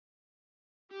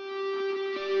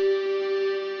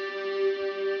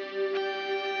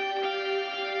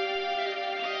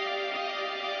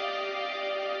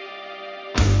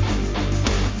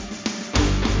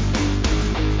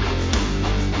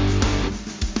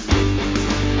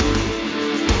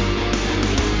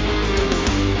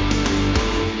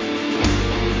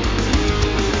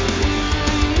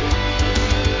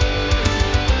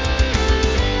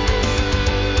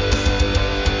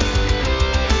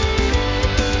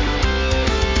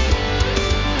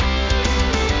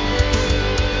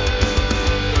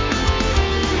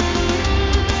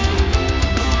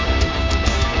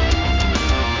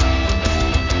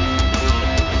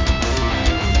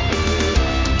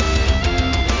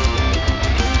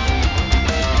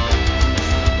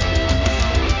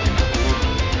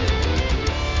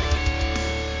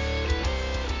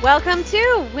Welcome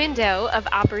to Window of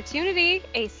Opportunity,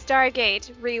 a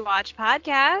Stargate rewatch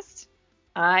podcast.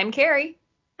 I'm Carrie.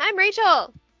 I'm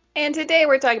Rachel. And today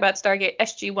we're talking about Stargate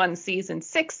SG1 Season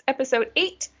 6, Episode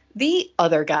 8, The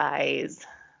Other Guys.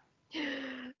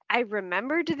 I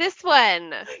remembered this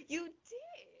one. You did?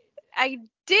 I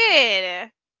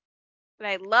did. And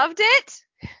I loved it.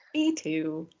 Me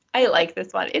too. I like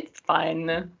this one. It's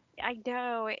fun. I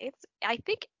know. I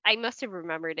think I must have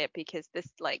remembered it because this,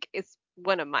 is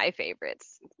one of my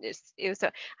favorites.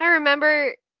 I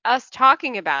remember us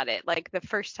talking about it, the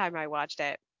first time I watched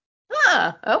it.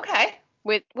 Huh, okay.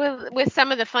 With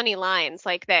some of the funny lines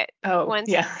like that. Oh,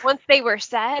 yeah. Once they were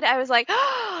said, I was like,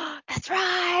 oh, that's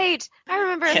right. I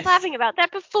remember us Yes. laughing about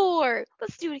that before.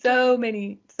 Let's do it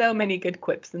again. So many good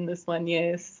quips in this one,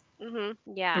 yes.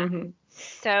 Yeah.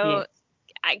 So Yes.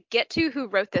 I get to who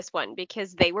wrote this one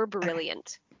because they were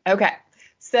brilliant. Okay.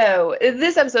 So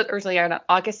this episode originally aired on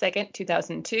August 2nd,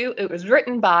 2002. It was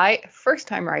written by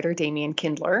first-time writer Damian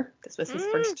Kindler. This was his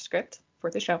first script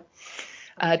for the show.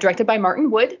 Directed by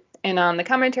Martin Wood. And on the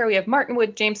commentary, we have Martin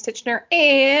Wood, James Titchener,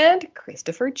 and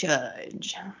Christopher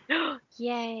Judge.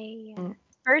 Yay.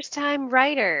 First time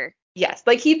writer. Yes,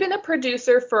 he'd been a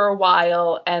producer for a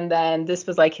while, and then this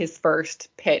was his first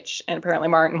pitch. And apparently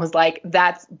Martin was like,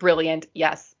 that's brilliant.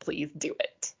 Yes, please do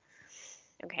it.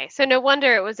 Okay, so no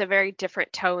wonder it was a very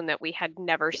different tone that we had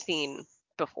never seen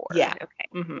before. Yeah. Okay,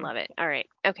 Love it. All right.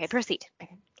 Okay, proceed.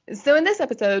 So in this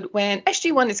episode, when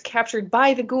SG1 is captured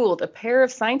by the Gould, a pair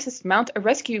of scientists mount a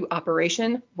rescue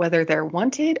operation, whether they're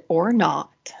wanted or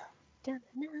not.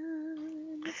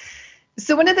 Dun-dun-dun.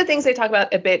 So one of the things they talk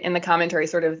about a bit in the commentary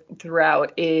sort of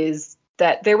throughout is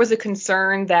that there was a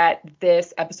concern that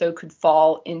this episode could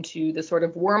fall into the sort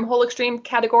of wormhole extreme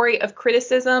category of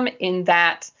criticism, in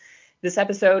that this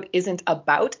episode isn't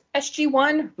about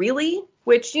SG1, really,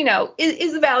 which,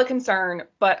 is a valid concern.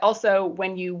 But also,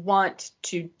 when you want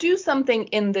to do something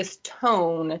in this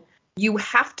tone, you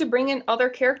have to bring in other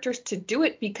characters to do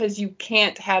it, because you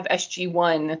can't have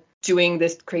SG1 doing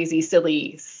this crazy,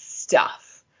 silly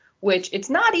stuff, which it's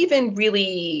not even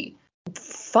really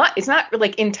fun. It's not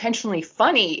intentionally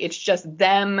funny. It's just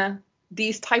them,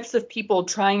 these types of people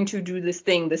trying to do this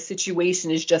thing. The situation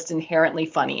is just inherently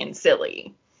funny and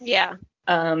silly. Yeah.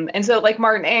 And so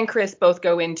Martin and Chris both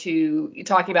go into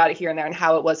talking about it here and there and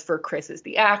how it was for Chris as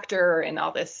the actor and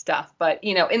all this stuff. But,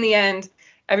 in the end,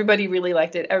 everybody really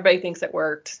liked it. Everybody thinks it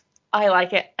worked. I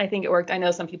like it. I think it worked. I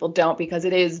know some people don't, because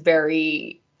it is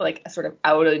very sort of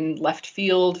out in left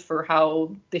field for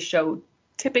how the show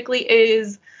typically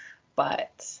is.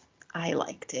 But I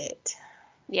liked it.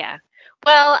 Yeah.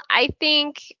 Well, I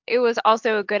think it was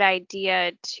also a good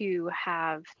idea to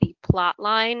have the plot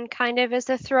line kind of as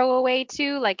a throwaway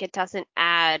too. It doesn't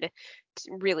add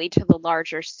really to the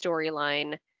larger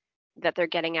storyline that they're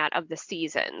getting out of the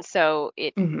season. So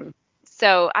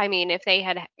I mean, if they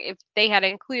had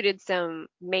included some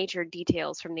major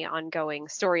details from the ongoing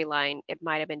storyline, it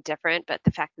might have been different. But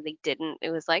the fact that they didn't,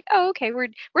 it was like, oh, okay, we're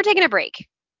taking a break.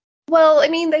 Well, I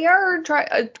mean, they are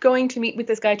going to meet with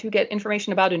this guy to get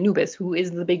information about Anubis, who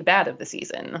is the big bad of the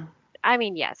season. I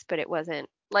mean, yes, but it wasn't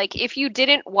if you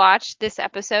didn't watch this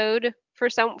episode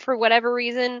for whatever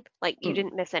reason, you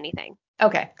didn't miss anything.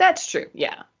 Okay, that's true.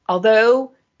 Yeah.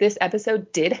 Although this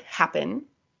episode did happen,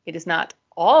 it is not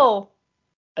all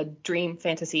a dream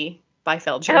fantasy by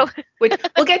Felger, which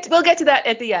we'll get to that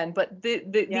at the end. But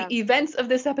the events of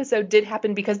this episode did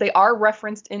happen because they are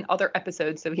referenced in other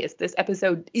episodes. So yes, this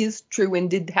episode is true and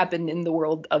did happen in the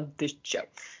world of this show.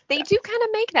 They do kind of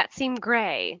make that seem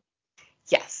gray.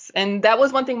 Yes, and that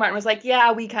was one thing Martin was like,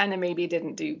 yeah, we kind of maybe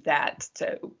didn't do that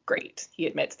so great. He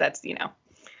admits that's,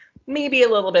 maybe a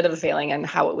little bit of a failing on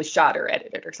how it was shot or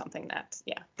edited or something. That,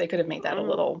 they could have made that a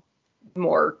little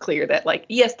more clear that,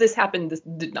 yes, this happened, this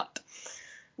did not.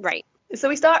 Right. So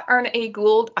we start on a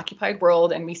Gould-occupied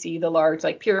world, and we see the large,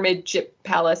 pyramid ship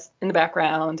palace in the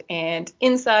background, and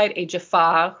inside, a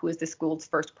Jaffa, who is this Gould's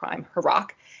first prime,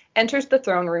 Harak, enters the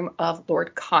throne room of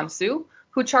Lord Khonsu,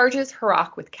 who charges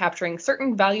Harak with capturing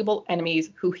certain valuable enemies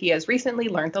who he has recently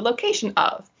learned the location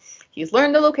of. He has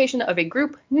learned the location of a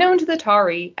group known to the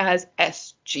Tari as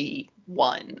SG1.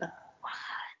 Dun,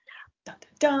 dun,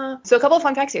 dun. So a couple of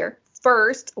fun facts here.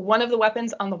 First, one of the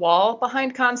weapons on the wall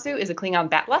behind Khonsu is a Klingon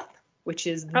bat'leth, which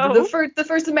is the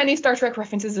first of many Star Trek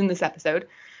references in this episode,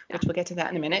 which we'll get to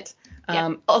that in a minute.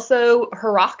 Also,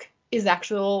 Harak is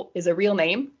a real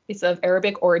name. It's of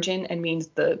Arabic origin and means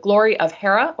the glory of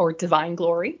Hera, or divine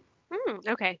glory.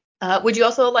 Okay. Would you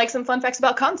also like some fun facts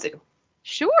about Khonsu?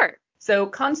 Sure. So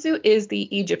Khonsu is the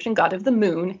Egyptian god of the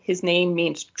moon. His name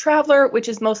means traveler, which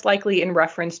is most likely in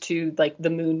reference to the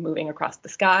moon moving across the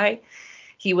sky.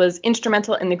 He was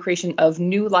instrumental in the creation of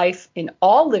new life in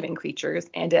all living creatures,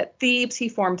 and at Thebes he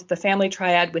formed the family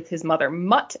triad with his mother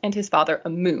Mut and his father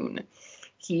Amun.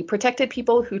 He protected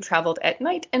people who traveled at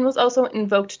night and was also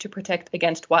invoked to protect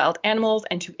against wild animals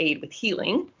and to aid with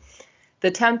healing.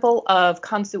 The temple of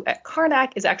Khonsu at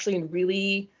Karnak is actually in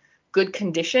really good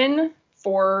condition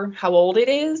for how old it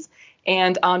is.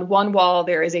 And on one wall,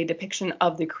 there is a depiction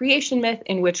of the creation myth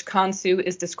in which Khonsu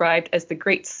is described as the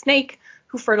great snake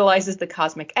who fertilizes the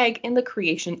cosmic egg in the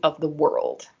creation of the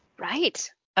world.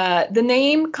 Right. The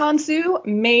name Khonsu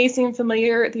may seem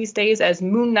familiar these days, as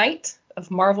Moon Knight of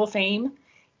Marvel fame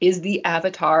is the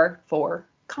avatar for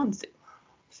Khonsu.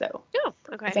 So Oh,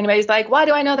 okay. if anybody's like, why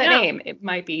do I know that No. name? It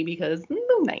might be because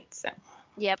Moon Knight. So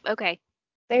Yep. Okay.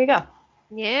 there you go.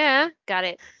 Yeah. Got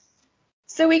it.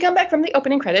 So we come back from the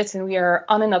opening credits and we are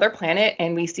on another planet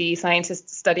and we see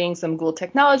scientists studying some Goa'uld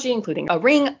technology, including a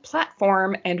ring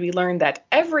platform, and we learn that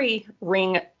every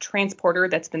ring transporter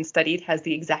that's been studied has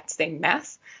the exact same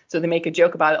mass. So they make a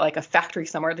joke about it like a factory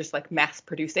somewhere just like mass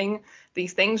producing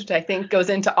these things, which I think goes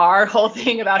into our whole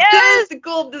thing about who's Yes. the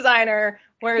Goa'uld designer,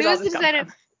 where does all Who's the this come designer?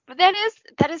 from? But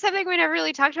that is something we never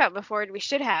really talked about before, and we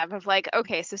should have. Of like,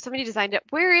 okay, so somebody designed it.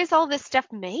 Where is all this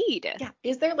stuff made? Yeah,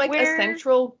 is there like a Where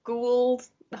central Goa'uld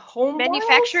home world?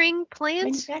 manufacturing plant or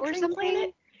Manufacturing something?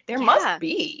 planet? There must Yeah.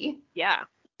 be. Yeah.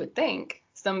 Would think.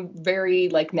 Some very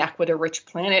like Naquita rich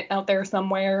planet out there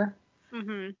somewhere,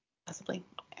 Mhm. possibly.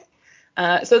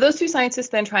 So those two scientists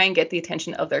then try and get the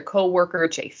attention of their co-worker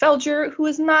Jay Felger, who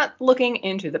is not looking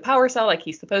into the power cell like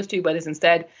he's supposed to, but is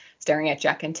instead staring at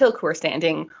Jack and Tilk, who are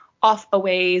standing off a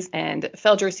ways, and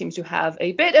Felger seems to have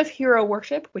a bit of hero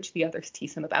worship, which the others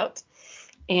tease him about.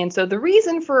 And so the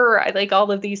reason for I like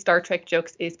all of these Star Trek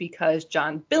jokes is because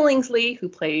John Billingsley, who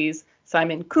plays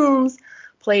Simon Coombs,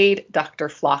 played Dr.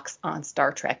 Phlox on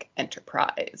Star Trek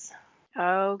Enterprise.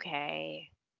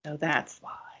 Okay. So that's why.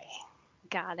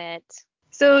 Got it.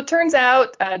 So it turns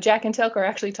out Jack and Tilk are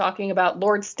actually talking about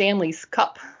Lord Stanley's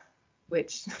cup,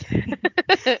 which,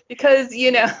 because,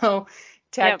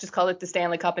 Jack Yep. just called it the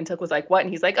Stanley Cup, and Tilk was like, what? And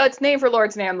he's like, oh, it's named for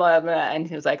Lord Stanley, blah, blah. And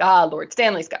he was like, Lord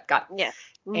Stanley's cup, got it. Yes.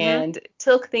 Mhm. And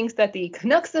Tilk thinks that the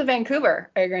Canucks of Vancouver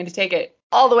are going to take it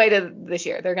all the way to this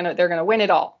year. They're gonna win it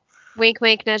all. Wink,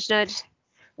 wink, nudge, nudge.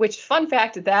 Which, fun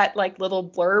fact, that like little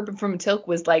blurb from Tilk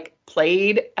was like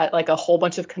played at like a whole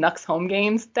bunch of Canucks home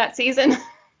games that season.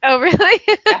 Oh, really?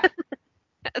 Yeah.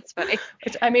 That's funny.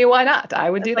 Which, I mean, why not? I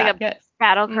would It's do like that. a Yes.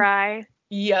 battle Mm, cry.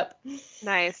 yep.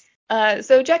 Nice.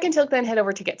 So Jack and Tilk then head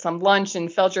over to get some lunch, and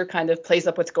Felger kind of plays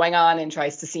up what's going on and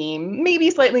tries to seem maybe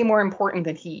slightly more important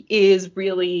than he is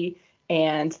really.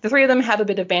 And the three of them have a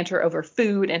bit of banter over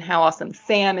food and how awesome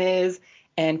Sam is.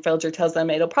 And Felger tells them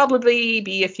it'll probably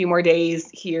be a few more days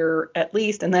here at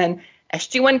least, and then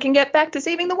SG1 can get back to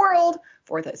saving the world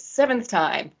for the 7th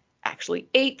time. Actually,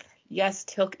 8th. Yes,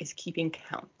 Tilk is keeping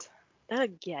count.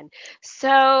 Again.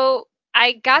 So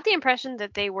I got the impression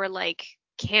that they were like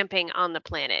camping on the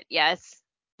planet. Yes.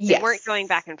 They weren't going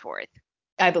back Yes, and forth.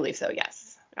 I believe so,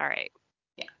 yes. All right.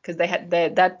 Yeah, because they had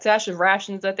that stash of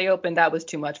rations that they opened, that was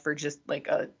too much for just like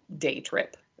a day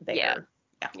trip Yeah. there.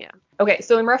 Yeah. Yeah. Okay,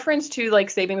 so in reference to like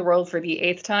saving the world for the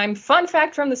 8th time, fun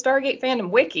fact from the Stargate fandom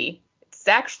wiki, it's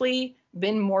actually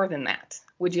been more than that.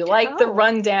 Would you like the Oh.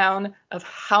 rundown of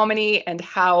how many and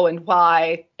how and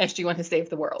why SG1 has saved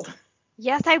the world?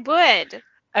 Yes, I would.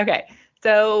 Okay,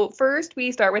 so first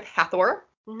we start with Hathor,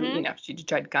 who, Mhm. she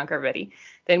tried to conquer everybody.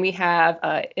 Then we have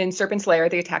in Serpent's Lair,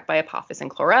 the attack by Apophis and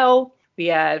Chlorel. We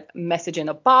had Message in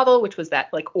a Bottle, which was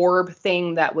that like orb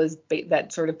thing that was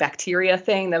that sort of bacteria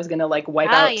thing that was going to like wipe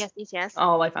Ah, out yes, yes, yes.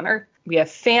 all life on Earth. We have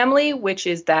Family, which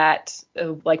is that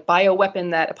like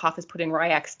bioweapon that Apophis put in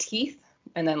Ryak's teeth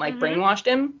and then like Mhm. brainwashed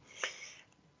him.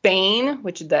 Bane,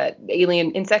 which is that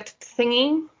alien insect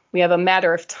thingy. We have A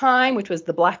Matter of Time, which was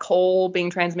the black hole being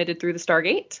transmitted through the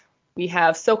Stargate. We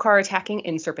have Sokar attacking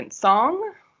in Serpent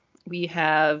Song. We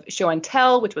have Show and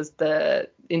Tell, which was the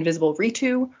invisible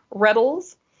Ritu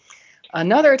rebels.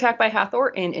 Another attack by Hathor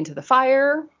in Into the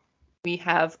Fire. We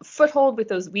have Foothold with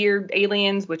those weird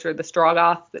aliens, which are the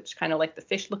Strogoth, which kind of like the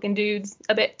fish-looking dudes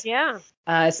a bit. Yeah.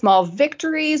 Small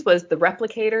Victories was the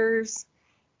Replicators.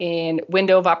 In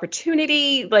Window of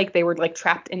Opportunity, like they were like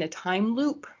trapped in a time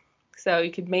loop. So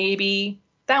you could maybe,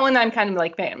 that one I'm kind of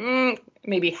like,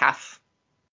 maybe half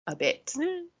a bit.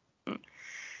 Mm.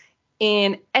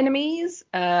 In Enemies,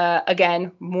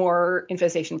 again, more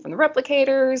infestation from the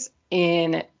replicators.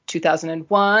 In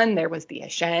 2001, there was the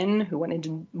Ashen who wanted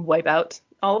to wipe out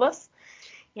all of us.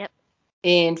 Yep.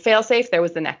 In Failsafe, there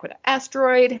was the Naquita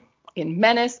asteroid. In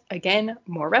Menace, again,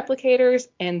 more replicators.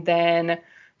 And then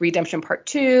Redemption Part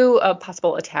 2, a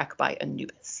possible attack by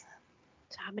Anubis.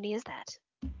 So how many is that?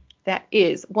 That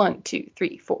is 1, 2,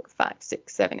 3, 4, 5,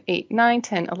 6, 7, 8, 9,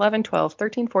 10, 11, 12,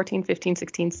 13, 14, 15,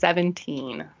 16,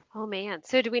 17. Oh man.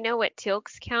 So do we know what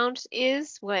Tilk's count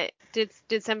is? What did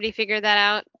somebody figure that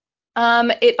out?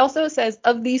 It also says,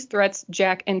 of these threats,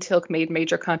 Jack and Tilk made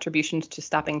major contributions to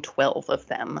stopping 12 of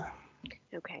them.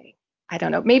 Okay. I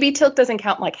don't know. Maybe Tilk doesn't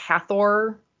count like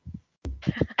Hathor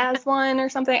as one or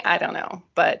something. I don't know.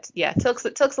 But yeah, Tilk's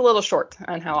a little short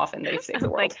on how often they've saved the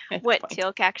Like world at this what point.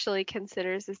 Tilk actually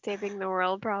considers as saving the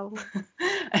world, probably.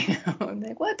 I know. I'm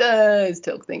like, what does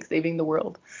Tilk think saving the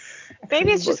world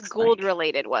Maybe actually it's just looks Gould like?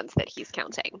 related ones that he's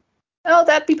counting. Oh,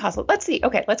 that'd be possible. Let's see.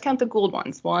 Okay, let's count the Gould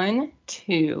ones. 1,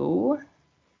 2,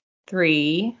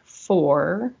 3,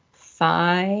 4,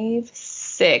 5,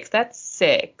 6. That's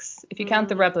 6. If you count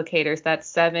the Mm, replicators, that's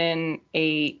 7,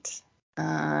 8.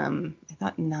 I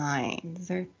thought 9. Is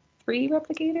there 3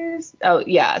 replicators? Oh,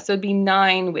 yeah. So it'd be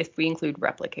 9 if we include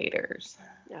replicators.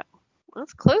 no. Well,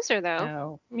 it's closer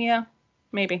though. Oh, yeah,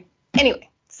 maybe. Anyway,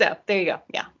 so there you go.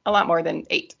 Yeah, a lot more than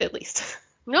 8 at least.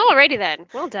 Alrighty then.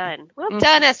 Well done. Well Mm,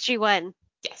 done, SG1.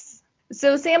 yes.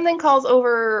 So Sam then calls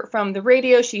over from the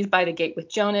radio. She's by the gate with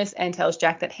Jonas and tells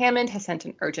Jack that Hammond has sent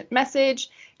an urgent message,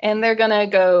 and they're gonna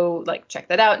go like check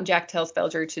that out. And Jack tells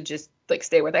Felger to just like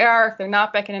stay where they are. If they're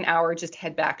not back in an hour, just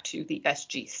head back to the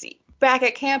SGC. Back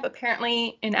at camp,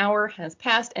 apparently an hour has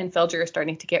passed, and Felger is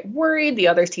starting to get worried. The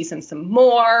others tease him some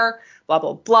more, blah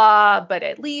blah blah. But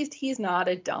at least he's not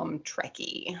a dumb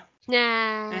Trekkie.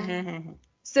 Nah.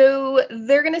 So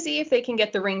they're going to see if they can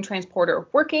get the ring transporter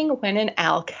working when an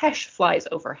Al-Kesh flies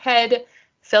overhead.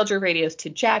 Felger radios to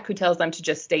Jack, who tells them to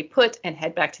just stay put and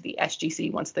head back to the SGC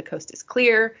once the coast is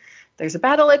clear. There's a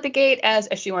battle at the gate as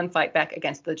SG1 fight back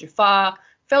against the Jaffa.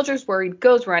 Felger's worried,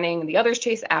 goes running. The others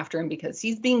chase after him because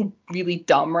he's being really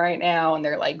dumb right now. And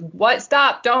they're like, what?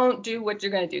 Stop. Don't do what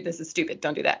you're going to do. This is stupid.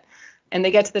 Don't do that. And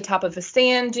they get to the top of a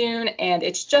sand dune, and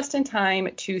it's just in time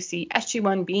to see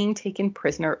SG1 being taken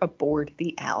prisoner aboard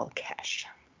the Al-Kesh.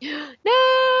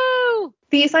 No.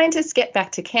 The scientists get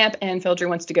back to camp, and Felger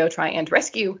wants to go try and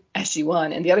rescue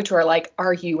SG1, and the other two are like,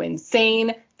 are you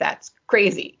insane? That's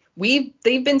crazy.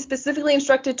 They've been specifically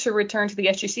instructed to return to the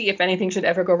SGC if anything should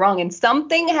ever go wrong, and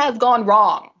something has gone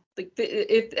wrong. Like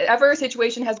if ever a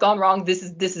situation has gone wrong, this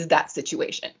is that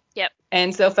situation. Yep.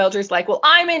 And so Felger's like, well,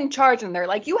 I'm in charge. And they're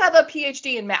like, you have a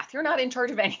PhD in math. You're not in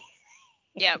charge of anything.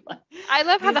 Yep. I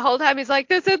love how the whole time he's like,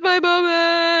 this is my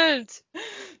moment.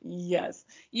 Yes.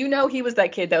 You know he was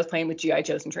that kid that was playing with G.I.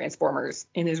 Joes and Transformers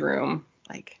in his room,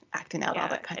 like acting out all Yeah.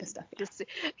 that kind of And stuff. Yeah. just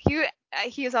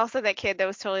he is also that kid that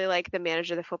was totally like the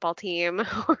manager of the football team.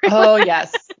 Oh,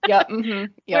 yes. Yep. Mm-hmm.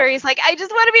 Where Yep. he's like, I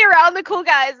just want to be around the cool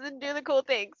guys and do the cool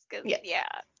things. Cause Yes. yeah,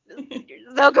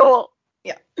 you're so cool.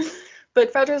 Yeah.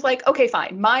 But Felger's like, okay,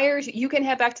 fine. Myers, you can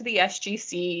head back to the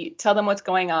SGC, tell them what's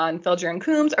going on. Felger and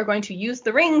Coombs are going to use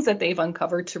the rings that they've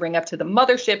uncovered to ring up to the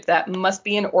mothership that must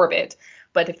be in orbit.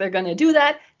 But if they're going to do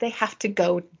that, they have to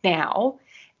go now.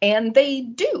 And they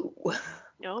do.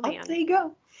 Oh Up man. they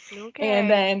go. And Okay.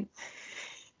 then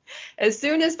as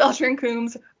soon as Felger and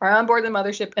Coombs are on board the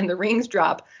mothership and the rings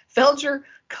drop, Felger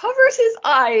covers his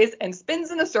eyes and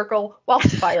spins in a circle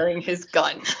whilst firing his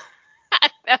gun.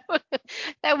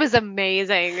 That was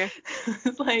amazing.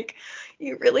 It's like,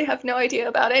 you really have no idea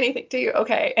about anything, do you?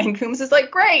 Okay. And Coombs is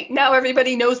like, great, now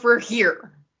everybody knows we're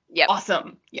here. Yep.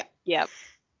 Awesome. Yeah. Yep.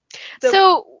 So,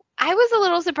 So I was a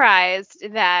little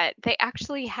surprised that they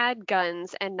actually had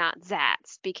guns and not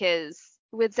Zats because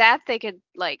with Zats they could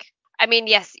like I mean,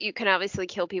 yes, you can obviously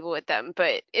kill people with them,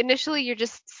 but initially you're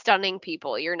just stunning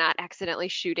people. You're not accidentally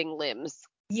shooting limbs.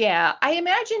 yeah, I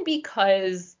imagine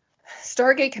because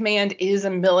Stargate Command is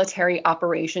a military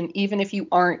operation, even if you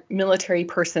aren't military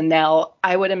personnel,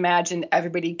 I would imagine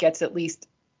everybody gets at least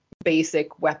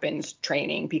basic weapons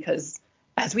training because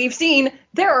as we've seen,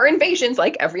 there are invasions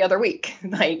like every other week.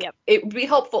 Like Yep. it would be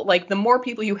helpful. Like the more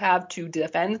people you have to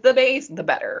defend the base, the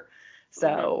better. Hmm.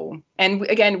 So, and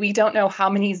again, we don't know how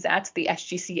many Zats the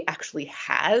SGC actually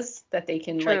has that they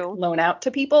can like True. loan out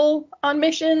to people on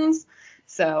missions.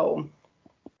 So,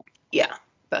 yeah,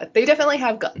 but they definitely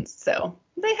have guns. So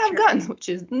they have Sure. guns, which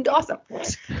is awesome.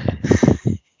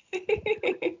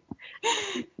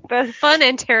 Both fun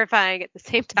and terrifying at the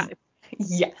same time.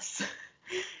 Yes.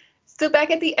 So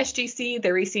back at the SGC,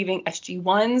 they're receiving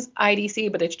SG1's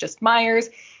IDC, but it's just Myers.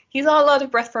 He's all out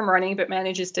of breath from running, but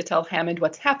manages to tell Hammond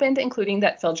what's happened, including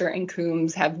that Felger and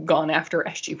Coombs have gone after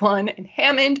SG1, and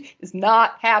Hammond is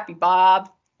not happy, Bob.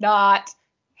 Not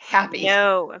happy.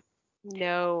 No.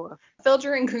 No.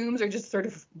 Felger and Coombs are just sort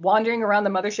of wandering around the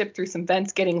mothership through some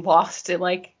vents, getting lost at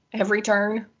like every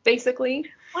turn, basically.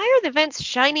 Why are the vents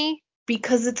shiny?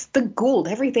 Because it's the Gould.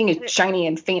 Everything is shiny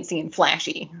and fancy and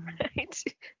flashy. Right?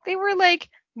 They were like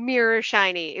mirror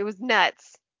shiny. It was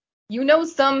nuts. You know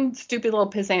some stupid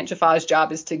little pissant Jafa's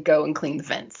job is to go and clean the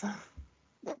fence.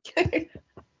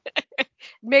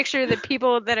 Make sure that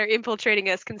people that are infiltrating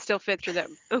us can still fit through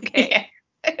them. Okay.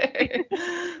 Yeah. Go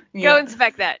Yeah.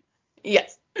 inspect that.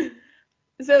 Yes.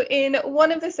 So in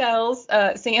one of the cells,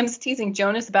 Sam's teasing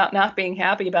Jonas about not being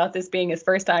happy about this being his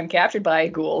first time captured by a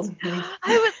Gould.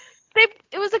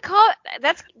 It was a call.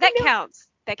 That I know. counts.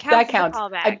 That That counts as a counts.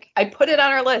 callback. I put it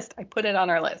on our list. I put it on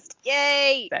our list.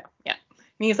 Yay. So, yeah.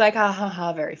 And he's like, ha ha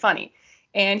ha, very funny.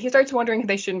 And he starts wondering if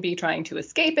they shouldn't be trying to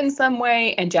escape in some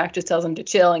way. And Jack just tells him to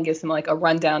chill and gives him like a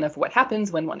rundown of what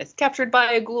happens when one is captured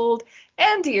by a Gould.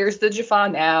 And here's the Jaffa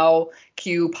now,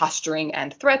 cue posturing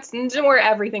and threats, and where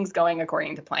everything's going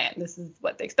according to plan. This is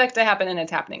what they expect to happen, and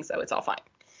it's happening, so it's all fine.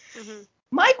 Mm-hmm.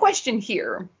 My question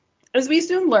here is we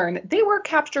soon learn they were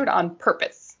captured on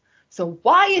purpose. So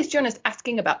why is Jonas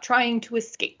asking about trying to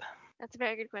escape? That's a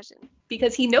very good question.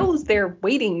 Because he knows they're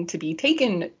waiting to be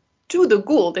taken to the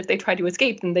Gould. If they try to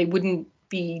escape, then they wouldn't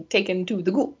be taken to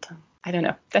the Gould. I don't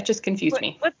know. That just confused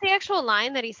me. What's the actual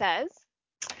line that he says?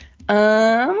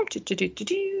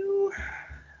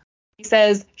 He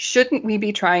says, shouldn't we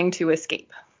be trying to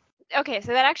escape? Okay,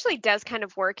 so that actually does kind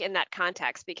of work in that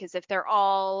context because if they're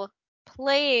all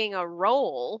playing a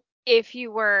role, if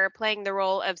you were playing the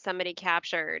role of somebody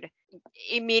captured,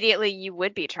 immediately you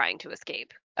would be trying to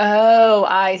escape. Oh,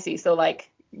 I see. So like,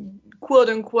 quote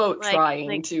unquote, Like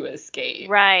trying to escape.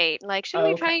 right. Like, should we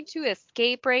Okay. trying to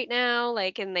escape right now?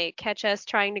 Like, and they catch us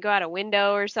trying to go out a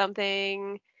window or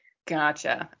something.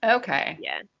 Gotcha. Okay.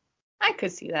 Yeah. I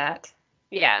could see that.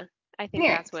 Yeah. Yeah. I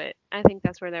think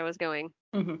that's where that was going.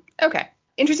 Okay.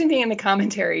 Interesting thing in the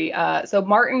commentary. So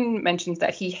Martin mentions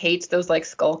that he hates those like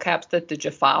skull caps that the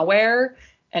Jaffa wear.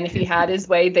 And if he had his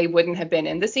way, they wouldn't have been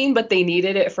in the scene, but they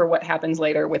needed it for what happens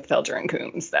later with Felger and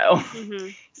Coombs. So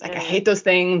Mhm. it's like, Oh I yeah. hate those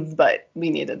things, but we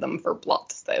needed them for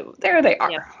plot. So there they Yep.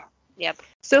 are. Yep.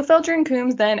 So Felger and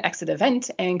Coombs then exit a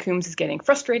vent, and Coombs is getting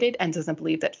frustrated and doesn't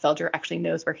believe that Felger actually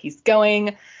knows where he's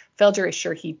going. Felger is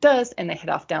sure he does, and they head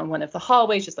off down one of the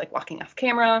hallways, just like walking off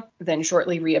camera, then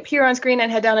shortly reappear on screen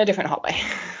and head down a different hallway,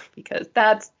 because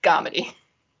that's comedy.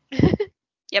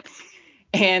 Yep.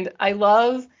 And I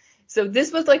love, so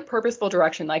this was like purposeful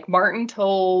direction. Like Martin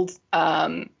told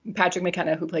Patrick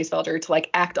McKenna, who plays Felger, to like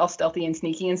act all stealthy and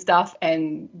sneaky and stuff,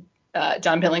 and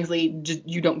John Billingsley, just,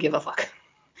 you don't give a fuck.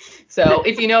 So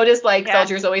if you notice, like Yeah.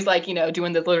 Felger's always like,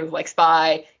 doing the little like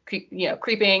spy,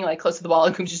 creeping like close to the wall,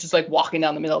 and Coombs is just like walking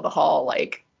down the middle of the hall,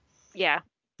 like Yeah.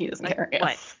 he doesn't Like care. Yeah.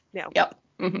 what? No. Yep.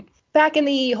 Back in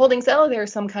the holding cell,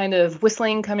 there's some kind of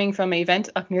whistling coming from a vent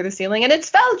up near the ceiling, and it's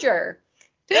Felger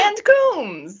and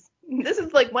Coombs. This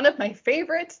is like one of my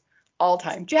favorite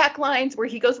all-time Jack lines, where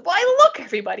he goes, "Why, look,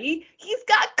 everybody, he's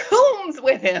got Coombs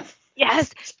with him."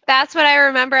 Yes, that's what I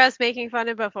remember us making fun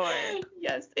of before.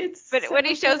 Yes, it's But so when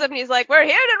he shows good. up and he's like, "We're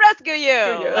here to rescue Screw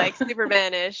you," you. like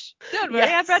Superman-ish. Don't worry, I've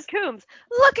Yes. brought Coombs.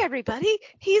 Look, everybody,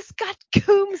 he's got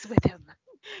Coombs with him.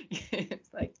 It's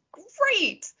like,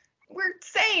 great, we're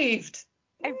saved.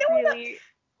 No I one really,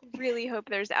 really hope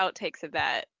there's outtakes of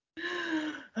that else.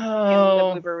 in the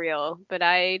Oh, blooper reel, but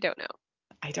I don't know.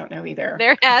 I don't know either.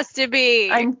 There has to be.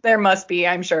 There must be.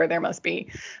 I'm sure there must be.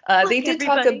 They Look, did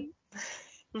talk a everybody.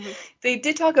 Mhm. they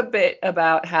did talk a bit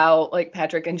about how like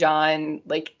Patrick and John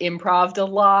like improv'd a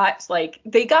lot. Like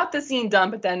they got the scene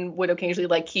done, but then would occasionally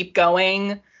like keep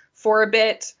going for a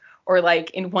bit. Or like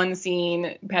in one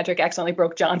scene, Patrick accidentally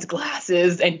broke John's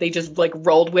glasses, and they just like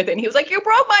rolled with it. And he was like, "You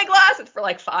broke my glasses!" For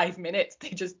like 5 minutes. They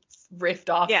just riffed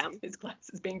off Yeah, his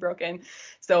glasses being broken.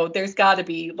 So there's got to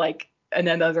be like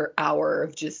another hour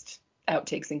of just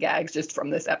outtakes and gags just from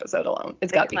this episode alone.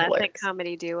 It's the got to be classic hilarious.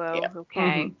 comedy duo. Yeah.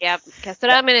 Okay. Yep. Guess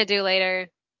what I'm gonna do later.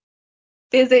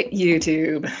 Visit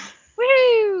YouTube.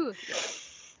 Woo!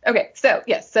 Okay, so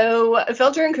yes, so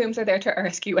Felger and Coombs are there to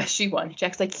rescue SG1.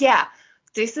 Jack's like, yeah,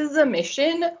 this is a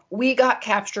mission. We got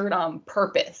captured on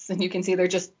purpose. And you can see they're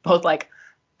just both like,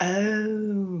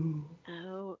 oh,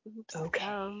 Oh, oops.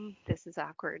 okay. This is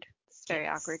awkward. It's very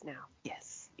Yes. awkward now.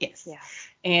 Yes. Yes. Yeah.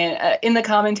 And in the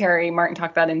commentary, Martin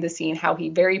talked about in the scene how he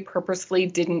very purposefully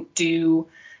didn't do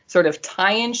sort of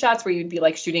tie-in shots where you'd be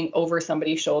like shooting over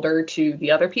somebody's shoulder to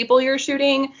the other people you're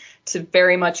shooting, to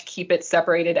very much keep it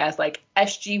separated as like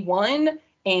SG1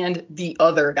 and the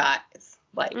other guys.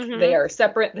 Like they Mhm. are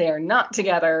separate, they are not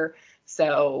together.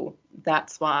 So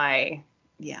that's why,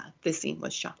 yeah, this scene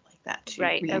was shot like that to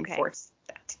Right. Okay. reinforce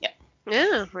that. Yeah.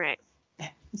 Oh, right.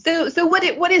 So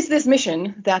what is this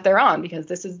mission that they're on? Because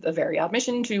this is a very odd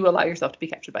mission to allow yourself to be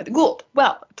captured by the Gould.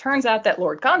 Well, it turns out that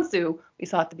Lord Kansu, we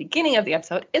saw at the beginning of the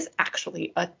episode, is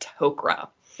actually a Tok'ra.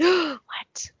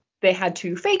 What? They had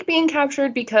to fake being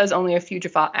captured because only a few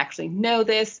Jaffa actually know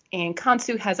this, and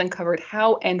Kansu has uncovered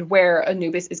how and where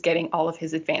Anubis is getting all of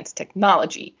his advanced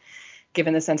technology.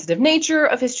 Given the sensitive nature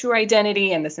of his true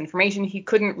identity and this information, he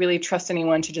couldn't really trust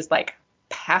anyone to just like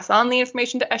pass on the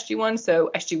information to SG1, so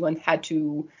SG1 had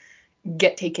to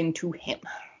get taken to him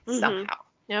somehow.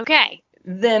 Okay.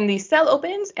 Then the cell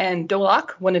opens and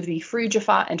Dolak, one of the free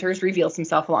Jaffa, enters, reveals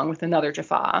himself along with another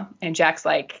Jaffa. And Jack's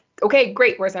like, okay,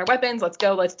 great, where's our weapons? Let's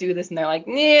go, let's do this. And they're like,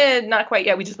 nah, not quite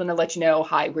yet. We just want to let you know,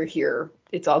 hi, we're here.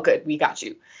 It's all good. We got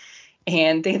you.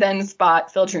 And they then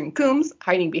spot Felger and Coombs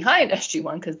hiding behind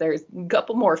SG1 because there's a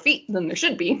couple more feet than there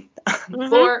should be on the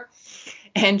floor.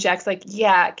 And Jack's like,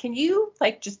 yeah, can you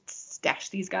like just stash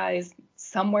these guys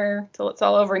somewhere till it's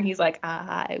all over? And he's like,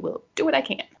 I will do what I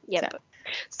can. Yep.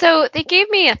 So they gave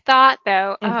me a thought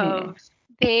though of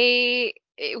it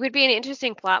would be an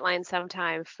interesting plot line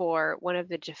sometime for one of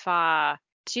the Jaffa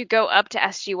to go up to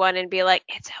SG1 and be like,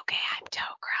 it's okay, I'm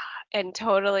Tok'ra, and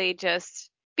totally just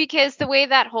because the way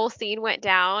that whole scene went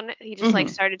down, he just like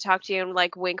started to talk to you and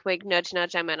like wink, wink, nudge,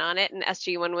 nudge, I'm in on it, and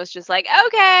SG1 was just like,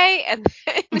 okay, and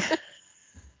then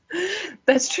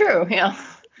That's true, yeah.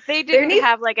 they didn't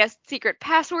have like a secret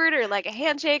password or like a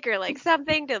handshake or like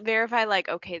something to verify like,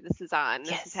 okay, this is on,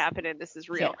 this is happening, this is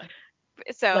real. Yeah.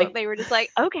 So like, they were just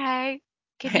like, okay,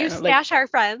 can you stash our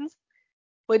friends?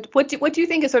 What do you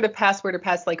think a sort of password or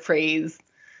pass like phrase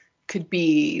could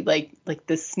be? Like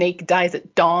the snake dies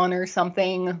at dawn or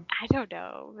something? I don't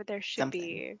know, but there should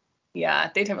be. Yeah,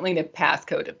 they definitely need a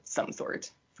passcode of some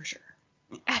sort for sure.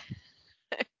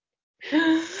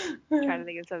 I'm trying to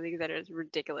think of something that is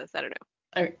ridiculous. I don't know.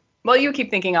 All right. Well, you keep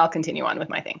thinking. I'll continue on with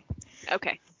my thing.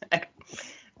 Okay.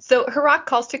 So Harak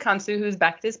calls to Kansu, who's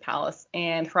back at his palace,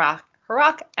 and Harak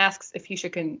asks if he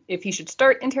should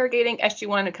start interrogating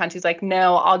SG1, and Kansu's like,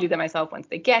 no, I'll do that myself once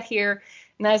they get here.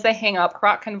 And as they hang up,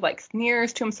 Harak kind of like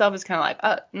sneers to himself, is kind of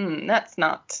like, that's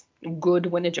not good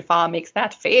when a Jaffa makes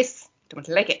that face. Don't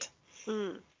like it.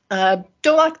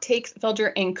 Dolak takes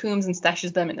Felger and Coombs and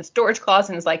stashes them in a storage closet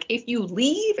and is like, if you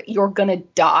leave, you're gonna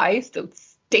die, so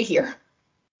stay here.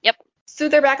 Yep. So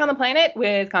they're back on the planet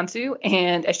with Kansu,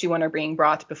 and SG1 are being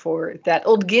brought before that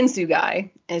old Ginsu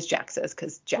guy, as Jack says,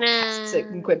 because Jack has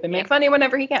to quip and make funny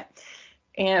whenever he can.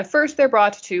 And first they're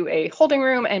brought to a holding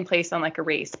room and placed on like a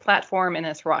raised platform, and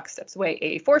as Harak steps away,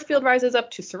 a force field rises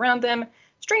up to surround them.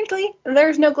 Strangely,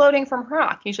 there's no gloating from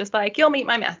Harak. He's just like, you'll meet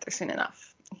my master soon enough.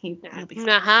 He'll be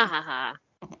fine.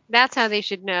 That's how they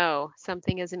should know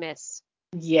something is amiss.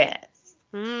 Yes.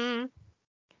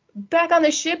 Back on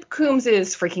the ship, Coombs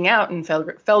is freaking out, and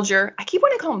Felger, I keep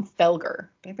wanting to call him Felger,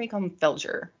 but everybody call him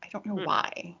Felger. I don't know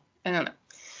why. I don't know.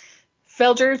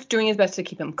 Felger's doing his best to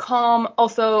keep him calm.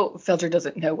 Also, Felger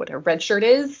doesn't know what a red shirt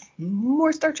is.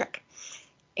 More Star Trek.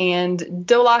 And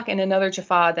Dolak and another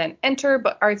Jaffa then enter,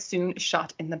 but are soon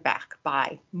shot in the back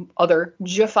by other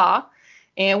Jaffa.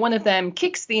 And one of them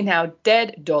kicks the now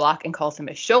dead Dolak and calls him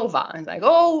a Shova. And it's like,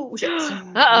 oh, shit.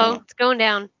 Uh-oh, it's going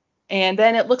down. And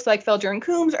then it looks like Felger and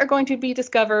Coombs are going to be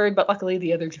discovered, but luckily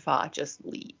the other Jaffa just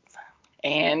leave.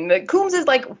 And Coombs is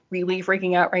like really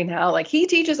freaking out right now. Like, he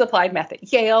teaches applied math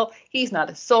at Yale. He's not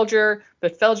a soldier,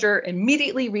 but Felger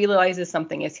immediately realizes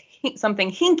something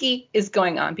hinky is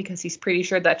going on because he's pretty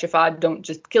sure that Jaffa don't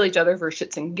just kill each other for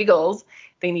shits and giggles.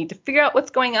 They need to figure out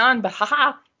what's going on, but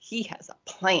haha, he has a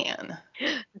plan.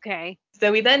 Okay.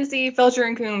 So we then see Felger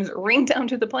and Coombs ring down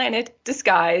to the planet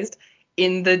disguised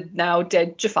in the now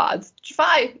dead Jaffa's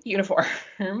Jaffa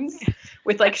uniforms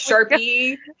with like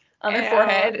Sharpie on their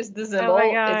forehead is the symbol. Oh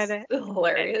my God. It's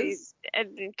hilarious.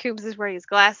 And Coombs is wearing his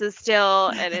glasses still,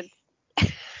 and it's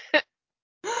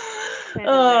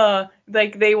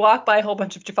like they walk by a whole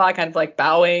bunch of Jaffa kind of like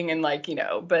bowing and like,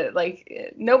 but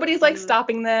like nobody's like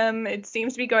stopping them. It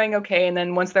seems to be going okay. And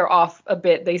then once they're off a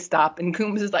bit, they stop, and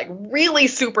Coombs is like really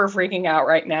super freaking out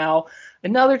right now.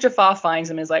 Another Jaffa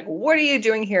finds him and is like, what are you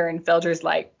doing here? And Felger's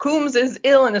like, Coombs is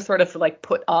ill, in a sort of like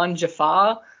put on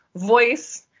Jaffa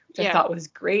voice, which I thought was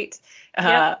great.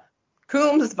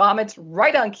 Coombs vomits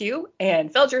right on cue,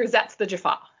 and Felger zaps the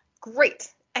Jaffa.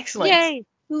 Great. Excellent. Yay.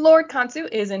 Lord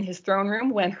Kansu is in his throne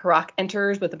room when Harak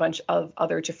enters with a bunch of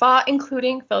other Jaffa,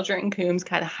 including Felger and Coombs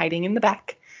kind of hiding in the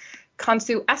back.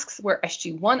 Kansu asks where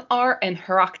SG1 are, and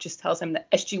Harak just tells him that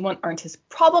SG1 aren't his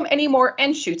problem anymore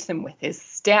and shoots him with his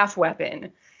staff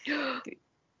weapon.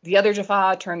 The other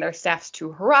Jaffa turn their staffs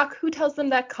to Harak, who tells them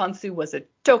that Kansu was a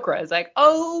Tok'ra. It's like,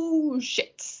 oh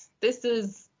shit, this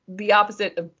is the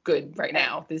opposite of good right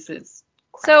now. This is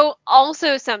So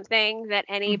also something that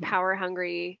any Mhm.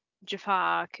 power-hungry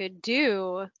Jaffa could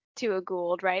do to a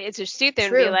Gould, right? Is just sit there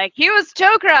and be True. like, "Use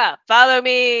Tok'ra, follow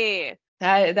me."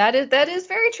 That is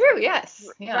very true. Yes.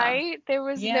 Yeah. Right? There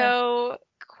was Yeah. no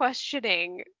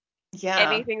questioning Yeah.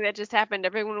 anything that just happened.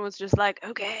 Everyone was just like,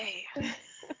 "Okay."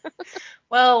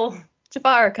 Well,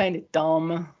 Jafar are kind of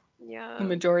dumb. The Yeah.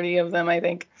 majority of them, I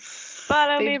think.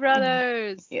 Follow me, They.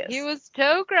 brothers. Yes. Use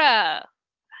Tok'ra.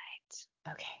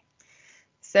 Right. Okay.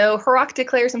 So Harak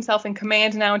declares himself in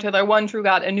command now until their one true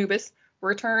god Anubis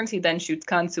returns. He then shoots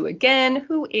Khonsu again,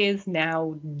 who is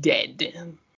now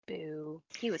dead. Boo.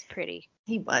 He was pretty.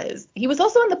 He was. He was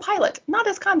also in the pilot, not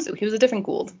as Khonsu. He was a different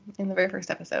Gould in the very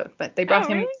first episode, but they brought Oh,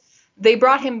 him. really? They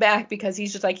brought him back because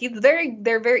he's just like he's very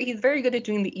good at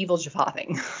doing the evil Jaffa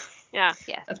thing. Yeah,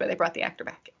 yes. That's why they brought the actor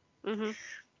back. Mhm.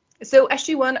 So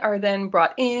SG1 are then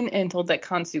brought in and told that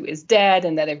Khonsu is dead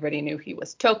and that everybody knew he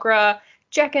was Tok'ra.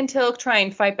 Jack and Tilk try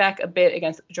and fight back a bit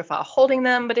against Jaffa holding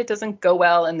them, but it doesn't go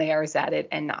well and they are zatted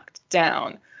and knocked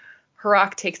down.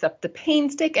 Harak takes up the pain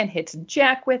stick and hits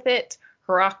Jack with it.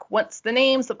 Harak wants the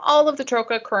names of all of the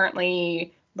Troka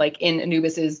currently in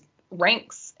Anubis's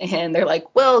ranks, and they're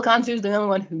like, well, Khonsu's the only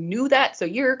one who knew that, so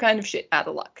you're kind of shit out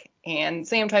of luck. And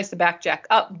Sam tries to back Jack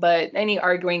up, but any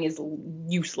arguing is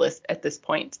useless at this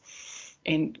point.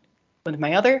 And one of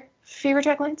my other favorite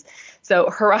Jack lines. So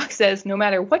Harak says, no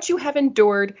matter what you have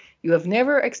endured, you have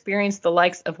never experienced the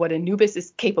likes of what Anubis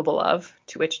is capable of.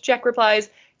 To which Jack replies,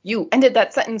 you ended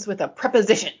that sentence with a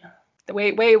preposition.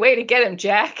 Way to get him,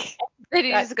 Jack. Then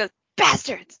he That just goes,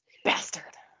 bastards. bastard.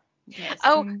 Yes.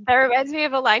 Oh, that reminds me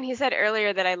of a line he said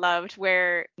earlier that I loved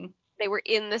where they were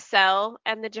in the cell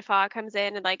and the Jaffa comes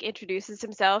in and like introduces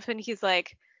himself and he's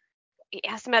like, he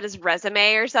asks him about his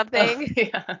resume or Oh, something.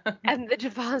 yeah. And the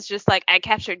Jaffa's just like, I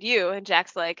captured you. And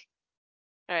Jack's like,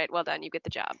 all right, well done. You get the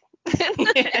job.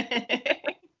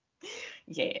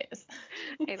 Yes.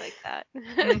 I like that.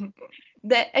 Mhm.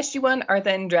 The SG1 are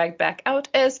then dragged back out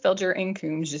as Felger and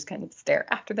Coombs just kind of stare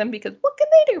after them because what can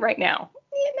they do right now?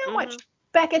 Yeah, not much. Hmm.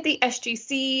 Back at the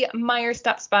SGC, Meyer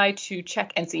stops by to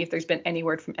check and see if there's been any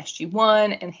word from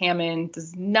SG1, and Hammond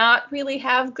does not really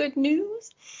have good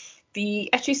news. The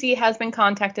SGC has been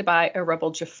contacted by a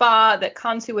rebel Jaffa that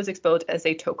Khonsu was exposed as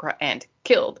a Tok'ra and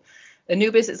killed.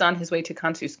 Anubis is on his way to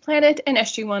Khonsu's planet, and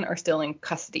SG1 are still in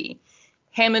custody.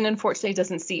 Hammond unfortunately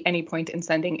doesn't see any point in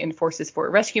sending in forces for a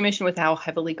rescue mission with how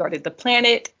heavily guarded the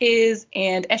planet is,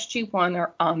 and SG1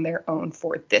 are on their own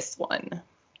for this one.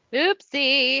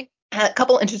 Oopsie. A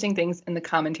couple interesting things in the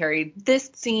commentary. This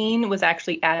scene was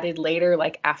actually added later,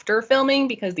 after filming,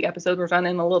 because the episode was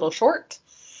running a little short.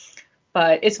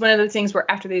 But it's one of those things where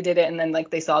after they did it and then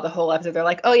they saw the whole episode, they're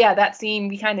like, oh yeah, that scene,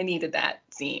 we kind of needed that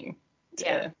scene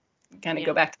Yeah. to kind of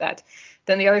go Yeah. back to that.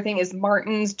 Then the other thing is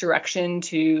Martin's direction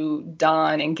to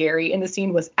Don and Gary in the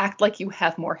scene was act like you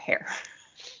have more hair.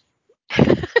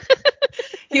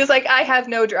 He was like, I have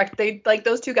no direct. They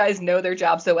those two guys know their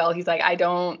job so well. He's like, I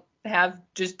don't have,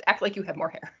 just act like you have more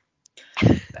hair.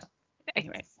 So,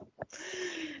 anyways.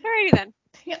 Alrighty then.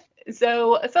 Yeah.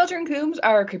 So Felger and Coombs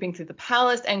are creeping through the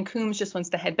palace, and Coombs just wants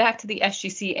to head back to the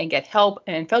SGC and get help.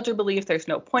 And Felger believes there's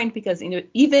no point because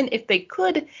even if they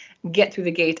could get through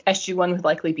the gate, SG1 would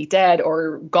likely be dead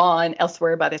or gone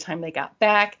elsewhere by the time they got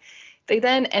back. They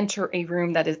then enter a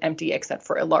room that is empty except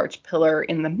for a large pillar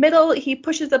in the middle. He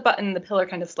pushes a button, the pillar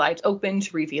kind of slides open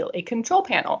to reveal a control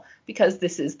panel because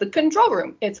this is the control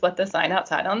room. It's what the sign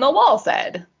outside on the wall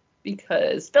said.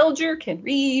 Because Felger can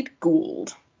read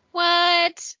Gould.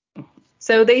 What?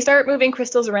 So they start moving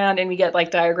crystals around and we get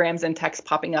diagrams and text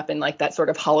popping up in that sort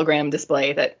of hologram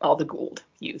display that all the Gould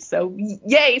use. So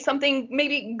yay, something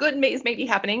maybe good is maybe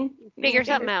happening. Figure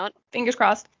something out. Fingers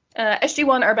crossed.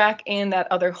 SG1 are back in that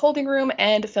other holding room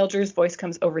and Felger's voice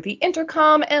comes over the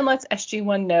intercom and lets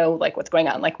SG1 know what's going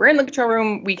on. We're in the control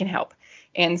room, we can help.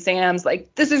 And Sam's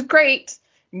like, this is great.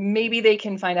 Maybe they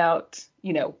can find out,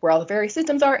 where all the various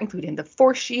systems are, including the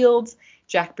force shields.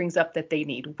 Jack brings up that they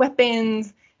need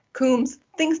weapons. Coombs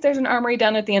thinks there's an armory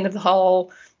down at the end of the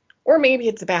hall, or maybe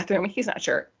it's a bathroom. He's not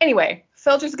sure. Anyway,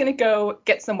 Felger's going to go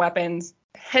get some weapons,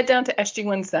 head down to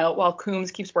SG1's cell while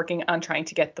Coombs keeps working on trying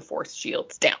to get the force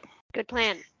shields down. Good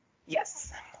plan.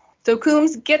 Yes. So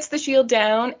Coombs gets the shield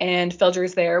down, and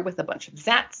Felger's there with a bunch of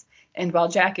Zats. And while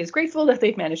Jack is grateful that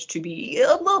they've managed to be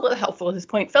a little bit helpful at this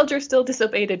point, Felger still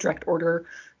disobeyed a direct order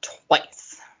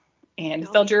twice. And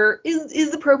Oh, Felger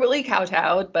is appropriately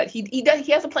kowtowed, but he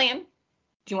has a plan.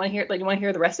 Do you want to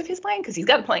hear the rest of his plan? Because he's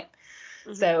got a plan.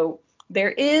 yeah. So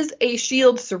there is a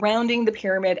shield surrounding the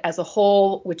pyramid as a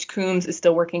whole, which Coombs is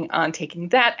still working on taking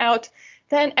that out.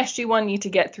 Then SG1 need to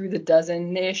get through the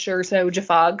dozen-ish or so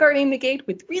Jaffa guarding the gate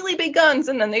with really big guns,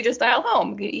 and then they just dial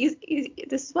home. Easy,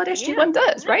 this is what Yeah. SG1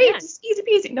 does, right? Yeah. It's easy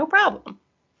peasy, no problem.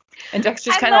 And Jack's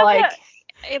just I kind of love like, that.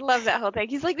 I love that whole thing.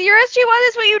 He's like, "Your SG1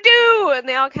 is what you do," and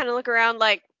they all kind of look around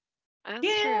like, "That's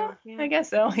yeah, true. Yeah, I guess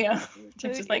so, yeah.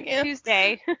 Jack's just like, it's yeah.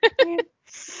 Tuesday." Yeah.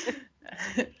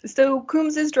 So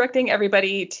Coombs is directing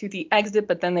everybody to the exit,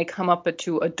 but then they come up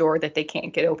to a door that they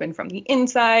can't get open from the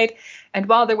inside. And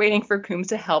while they're waiting for Coombs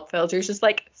to help, Felger's just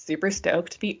like super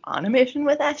stoked to be on a mission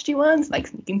with SG1s, like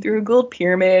sneaking through a gold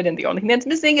pyramid, and the only thing that's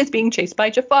missing is being chased by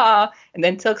Jaffa. And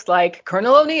then Tilk's like,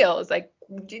 Colonel O'Neill is like,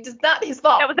 it's not his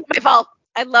fault. That was not my fault.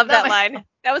 I love Not that my line. fault.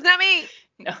 That was not me.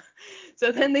 No.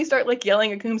 So then they start like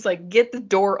yelling at Coombs, like, get the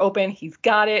door open. He's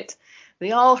got it.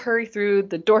 They all hurry through.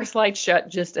 The door slides shut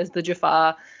just as the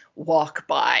Jaffa walk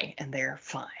by, and they're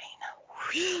fine.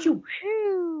 Whew.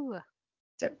 Whew.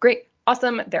 So great.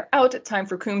 Awesome. They're out. Time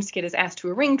for Coombs to get his ass to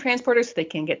a ring transporter so they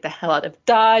can get the hell out of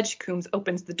Dodge. Coombs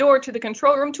opens the door to the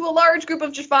control room to a large group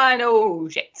of Jaffa, and oh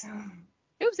shit.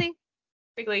 Oopsie.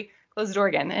 Quickly close the door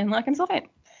again and lock himself in.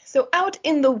 So out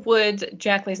in the woods,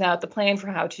 Jack lays out the plan for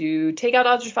how to take out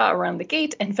Al-Jaffa around the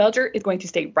gate, and Felger is going to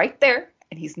stay right there,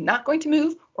 and he's not going to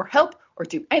move or help or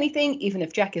do anything, even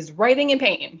if Jack is writhing in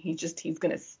pain. He's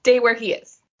going to stay where he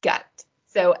is. Got it.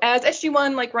 So as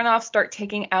SG1 run off, start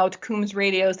taking out Coombs'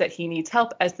 radios that he needs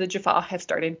help as the Jaffa have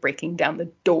started breaking down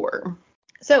the door.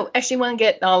 So SG1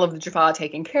 get all of the Jaffa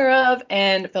taken care of,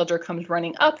 and Felger comes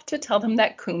running up to tell them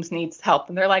that Coombs needs help.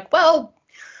 And they're like, well,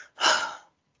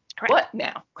 what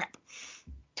now? Crap.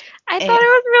 I And thought it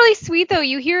was really sweet though.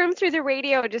 You hear him through the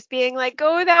radio just being like,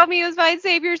 "Go without me, it was fine,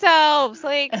 save yourselves."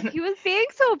 Like he was being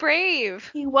so brave.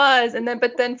 he was,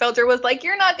 but then Felger was like,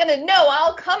 "You're not gonna know.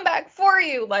 I'll come back for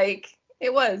you." Like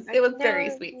it was very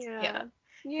No, sweet. yeah.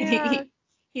 Yeah. And Yeah.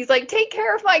 he's like, "Take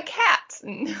care of my cats."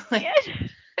 And like, Yeah.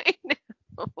 I know.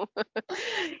 like,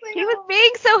 He was oh.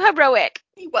 being so heroic.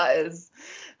 He was.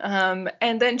 And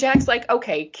then Jack's like,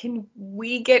 okay, can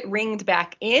we get ringed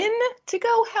back in to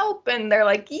go help? And they're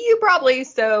like, you probably.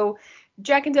 So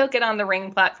Jack and Dale get on the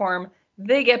ring platform.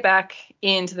 They get back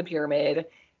into the pyramid.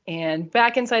 And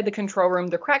back inside the control room,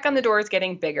 the crack on the door is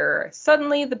getting bigger.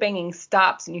 Suddenly, the banging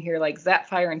stops, and you hear like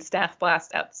Zapfire and Staff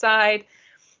Blast outside.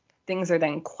 Things are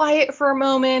then quiet for a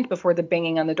moment before the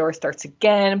banging on the door starts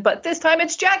again. But this time,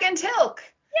 it's Jack and Tilk.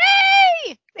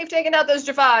 Yay! They've taken out those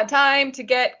Jaffa. Time to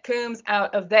get Coombs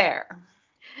out of there.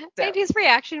 So, And his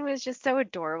reaction was just so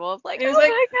adorable. Of like, and he was oh like,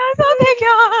 my god,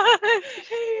 oh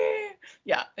my god.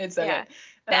 yeah, it's so Yeah.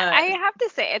 good. I have to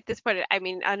say at this point, I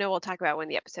mean, I know we'll talk about when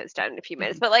the episode's done in a few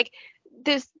minutes, Mhm, but like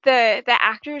the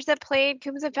actors that played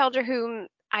Coombs and Felger, whom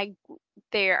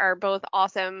they are both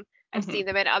awesome. I've mhm. seen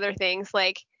them in other things.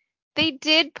 Like they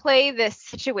did play this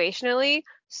situationally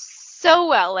so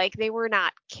well. Like they were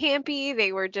not campy.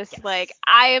 They were just like, Yes,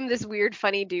 I am this weird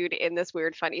funny dude in this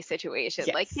weird funny situation.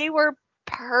 Like yes, they were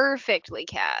perfectly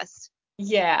cast.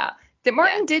 yeah. That Yeah.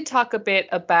 Martin did talk a bit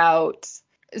about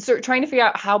sort of trying to figure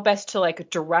out how best to like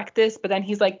direct this, but then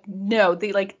he's like, no,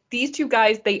 they like these two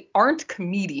guys, they aren't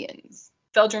comedians.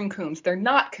 Felger and Coombs, they're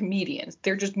not comedians.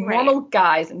 They're just Right. normal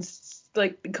guys in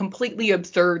like completely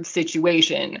absurd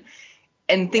situation,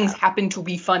 and things Yeah. happen to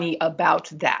be funny about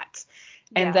that.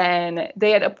 And Yeah. then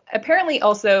they had apparently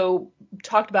also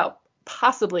talked about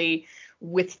possibly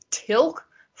with Tilk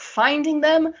finding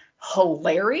them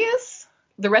hilarious.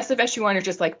 The rest of SG1 are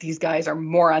just like, these guys are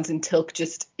morons, and Tilk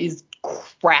just is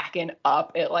cracking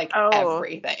up at like Oh,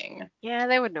 everything. yeah,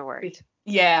 that wouldn't have worked.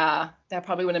 Yeah, that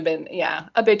probably would have been, yeah,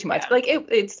 a bit too much. Yeah. But like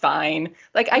it's fine.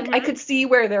 Like I Mhm. could see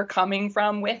where they're coming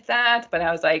from with that, but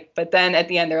I was like, but then at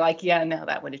the end they're like, yeah, no,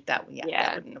 that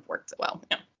Yeah. wouldn't have worked so well.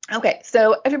 Yeah. Okay,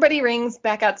 so everybody rings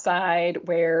back outside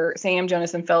where Sam,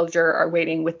 Jonas, and Felger are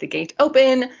waiting with the gate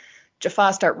open.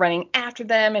 Jaffa start running after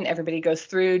them, and everybody goes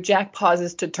through. Jack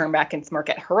pauses to turn back and smirk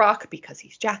at Harak because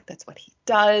he's Jack. That's what he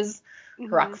does.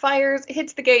 Harak Mhm. fires,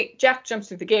 hits the gate. Jack jumps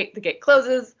through the gate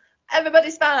closes.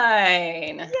 Everybody's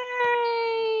fine.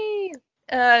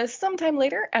 Yay! Sometime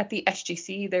later at the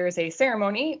SGC, there is a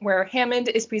ceremony where Hammond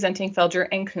is presenting Felger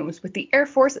and Coombs with the Air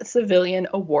Force Civilian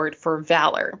Award for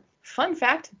Valor. Fun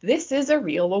fact, this is a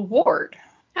real award.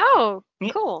 Oh,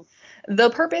 Yeah. cool. The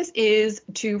purpose is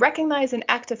to recognize an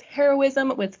act of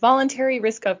heroism with voluntary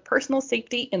risk of personal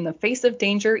safety in the face of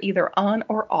danger either on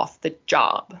or off the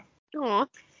job. Aw.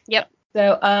 Yeah. Yep.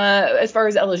 So as far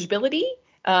as eligibility,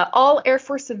 all Air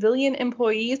Force civilian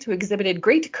employees who exhibited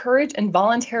great courage and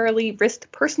voluntarily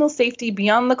risked personal safety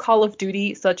beyond the call of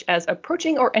duty, such as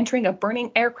approaching or entering a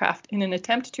burning aircraft in an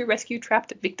attempt to rescue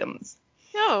trapped victims.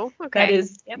 Oh, That okay.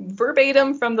 is Yep.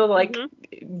 verbatim from the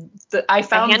Mhm. I A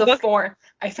found handbook?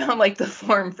 the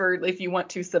form for if you want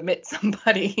to submit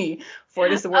somebody for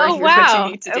this award, Oh, here's what you wow.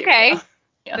 need to do. Okay. Yeah.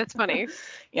 Yeah. That's funny.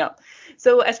 Yeah.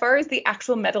 So as far as the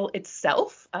actual medal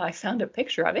itself, I found a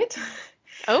picture of it.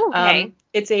 Oh, okay.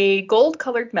 It's a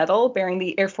gold-colored medal bearing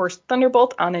the Air Force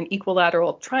Thunderbolt on an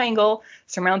equilateral triangle,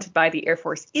 surmounted by the Air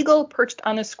Force Eagle, perched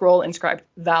on a scroll inscribed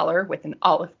Valor with an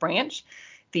olive branch.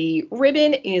 The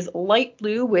ribbon is light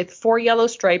blue with 4 yellow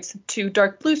stripes, 2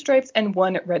 dark blue stripes, and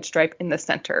 1 red stripe in the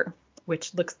center,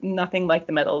 which looks nothing like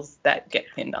the medals that get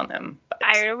pinned on them, but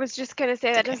I was just gonna say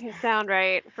it's that okay. doesn't sound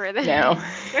right for No.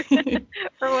 the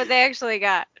for what they actually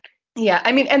got. Yeah,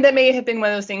 I mean, and that may have been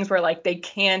one of those things where like they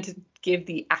can't give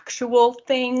the actual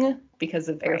thing because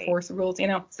of Air Right. Force rules,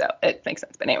 so it makes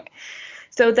sense. But anyway,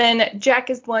 so then Jack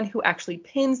is the one who actually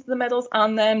pins the medals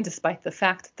on them, despite the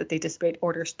fact that they disobeyed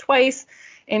orders twice.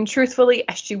 And truthfully,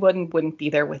 SG1 wouldn't be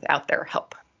there without their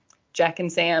help. Jack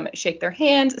and Sam shake their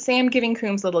hand, Sam giving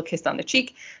Coombs a little kiss on the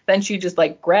cheek. Then she just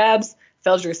like grabs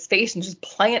Felger's face and just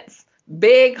plants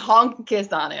big honking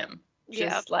kiss on him. Yep.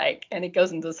 Just like, and it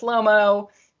goes into slow-mo.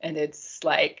 And it's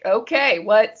like, okay,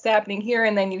 what's happening here?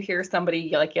 And then you hear somebody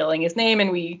like yelling his name,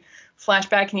 and we flash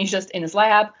back, and he's just in his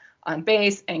lab on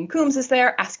base, and Coombs is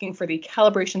there asking for the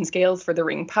calibration scales for the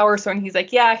ring power source, and he's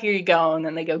like, yeah, here you go. And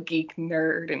then they go geek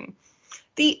nerd, and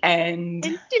the end.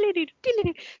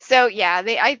 And so yeah,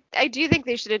 I do think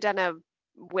they should have done a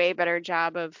way better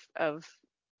job of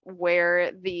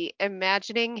where the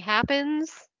imagining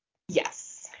happens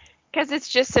Yes. because it's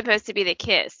just supposed to be the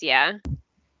kiss, yeah.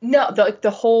 No,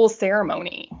 the whole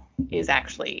ceremony is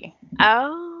actually,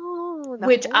 Oh, the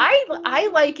which whole I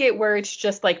thing. like it where it's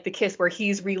just like the kiss where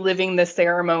he's reliving the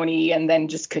ceremony and then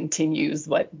just continues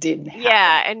what did happen.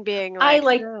 Yeah, and being I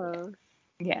like, like, oh,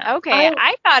 yeah, okay,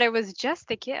 I thought it was just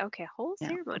the kiss. Okay, whole yeah.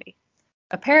 ceremony.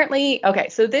 Apparently, okay,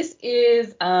 so this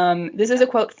is a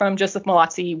quote from Joseph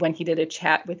Malazzi when he did a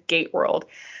chat with Gate World.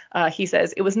 He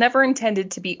says, "It was never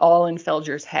intended to be all in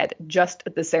Felger's head, just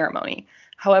the ceremony.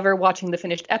 However, watching the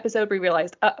finished episode, we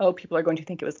realized, uh-oh, people are going to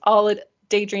think it was all a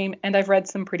daydream, and I've read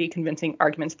some pretty convincing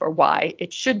arguments for why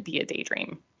it should be a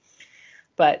daydream."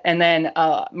 And then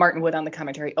Martin Wood on the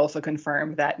commentary also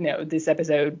confirmed that no, this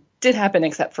episode did happen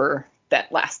except for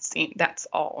that last scene. That's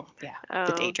all, yeah,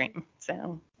 the Oh, daydream.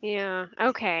 So yeah,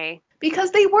 okay.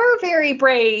 because they were very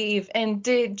brave and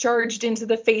did charged into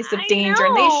the face of I danger,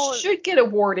 and they know should get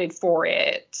awarded for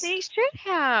it. they should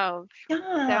have. So,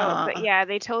 but Yeah. yeah,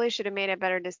 they totally should have made a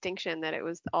better distinction that it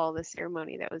was all the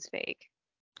ceremony that was fake.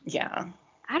 Yeah.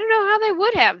 I don't know how they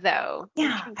would have though. I'm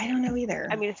Yeah, trying to I don't think. know I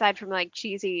either. mean, aside from like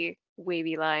cheesy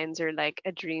wavy lines or like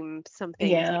a dream something,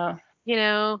 Yeah. I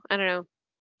don't know,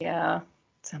 Yeah.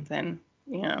 Something.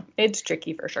 Yeah. It's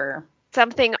tricky for sure.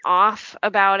 something off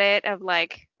about it of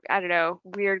like, I don't know,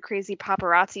 weird crazy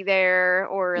paparazzi there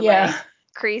or Yeah. like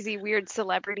crazy weird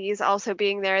celebrities also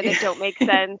being there Yeah. that don't make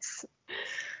sense.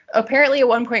 Apparently at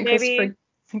one point Maybe.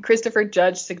 Christopher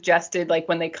Judge suggested like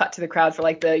when they cut to the crowd for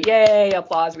like the yay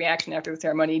applause reaction after the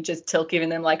ceremony, just Tilk giving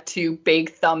them like 2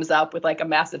 big thumbs up with like a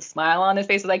massive smile on his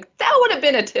face. Like that would have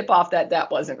been a tip off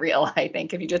that wasn't real, I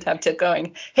think, if you just have Tilk going,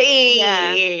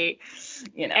 Yeah. hey,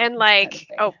 And kind of like, thing.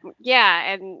 oh,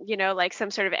 yeah, and like some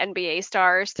sort of NBA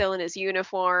star still in his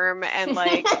uniform and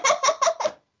like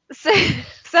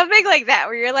something like that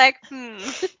where you're like,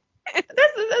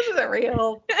 This isn't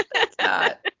real. That's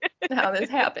not how this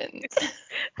happens.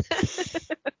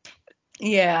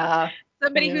 Yeah.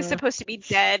 somebody who's Yeah. supposed to be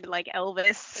dead like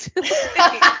Elvis.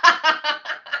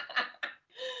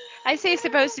 I say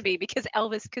supposed to be because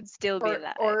Elvis could still be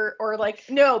alive. Or like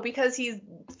no, because he's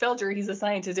Felger, he's a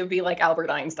scientist. It would be like Albert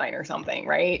Einstein or something,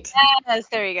 right? Yes,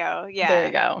 there you go. There you Yeah.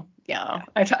 go. Yeah,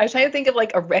 I try to think of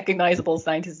like a recognizable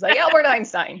scientist, like Albert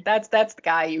Einstein. That's the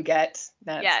guy you get.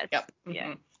 That's Yes. yep.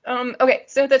 Yes. Okay,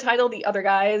 so the title, the other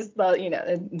guys, well,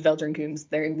 Felger and Coombs,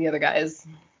 they're the other guys,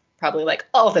 probably like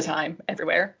all the time,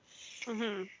 everywhere.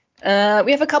 Mm-hmm.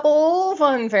 We have a couple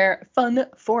fun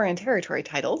foreign territory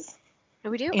titles. Oh,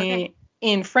 we do? Okay.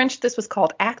 In French, this was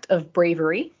called Act of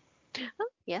Bravery. Oh,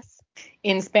 yes.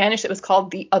 In Spanish, it was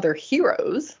called The Other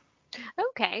Heroes.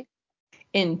 Okay.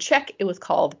 In Czech, it was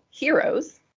called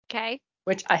Heroes, Okay.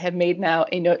 which I have made now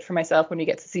a note for myself when we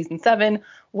get to season 7,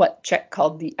 what Czech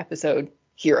called the episode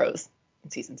Heroes in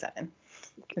season 7.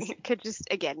 Could just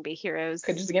again be heroes.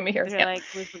 Could just give me heroes. They're Yeah. like,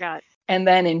 we forgot. And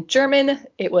then in German,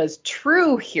 it was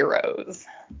True Heroes.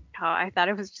 Oh, I thought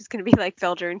it was just gonna be like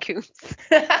Felger and Coombs.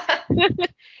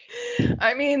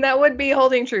 I mean, that would be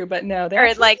holding true, but no, they Or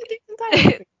actually like had decent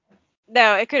titles.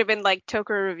 no, it could have been like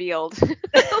Toker revealed.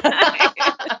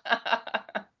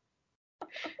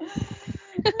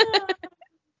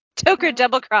 Mediocre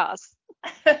double cross.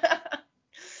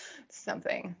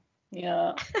 Something.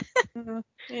 Yeah.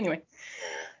 Anyway.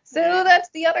 So that's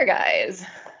the other guys.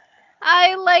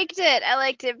 I liked it. I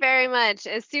liked it very much.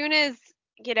 As soon as,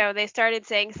 they started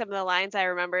saying some of the lines I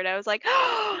remembered, I was like,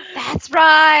 oh, that's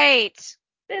right.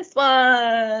 This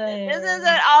one. This is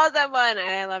an awesome one. And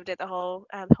I loved it the whole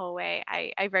way.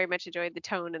 I very much enjoyed the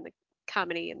tone and the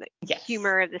comedy and the Yes.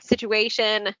 humor of the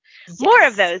situation. Yes. More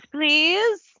of those,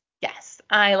 please. Yes,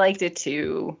 I liked it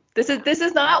too. This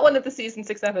is not one of the season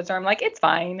 6 episodes where I'm like, it's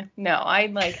fine. No, I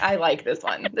like this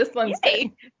one. This one's Yay.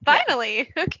 good.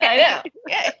 Finally. Yeah, Okay. I know.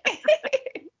 Yay.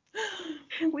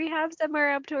 We have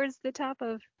somewhere up towards the top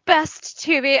of best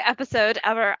TV episode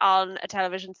ever on a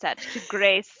television set to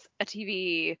grace a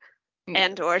TV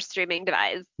and or streaming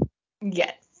device.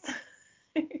 Yes.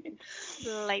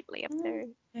 Slightly up there.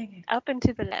 Okay. Up and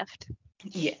to the left.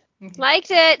 Yeah.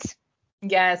 Liked it.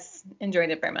 Yes,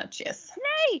 enjoyed it very much. Yes.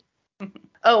 Yay.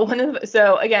 Oh,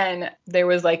 so again, there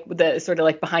was like the sort of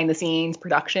like behind the scenes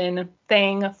production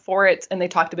thing for it, and they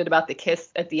talked a bit about the kiss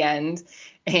at the end,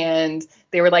 and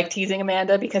they were like teasing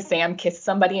Amanda because Sam kissed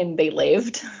somebody and they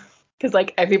lived, because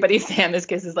like everybody Sam has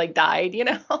kissed has like died,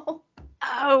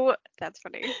 Oh, that's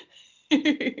funny.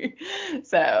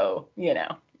 So,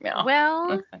 yeah.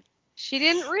 Well, she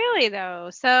didn't really though,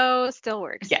 so still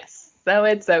works. Yes, so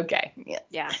it's okay. Yes.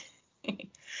 Yeah.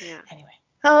 Yeah. Anyway.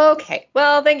 Okay.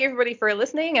 Well, thank you everybody for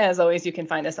listening. As always, you can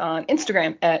find us on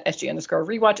Instagram at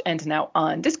SG_rewatch and now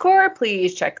on Discord.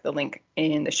 Please check the link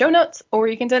in the show notes, or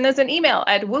you can send us an email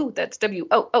at that's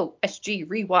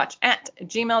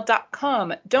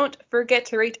WOOSGrewatch@gmail.com. Don't forget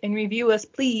to rate and review us,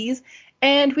 please.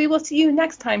 And we will see you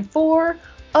next time for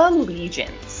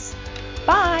Allegiance.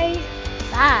 Bye.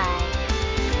 Bye.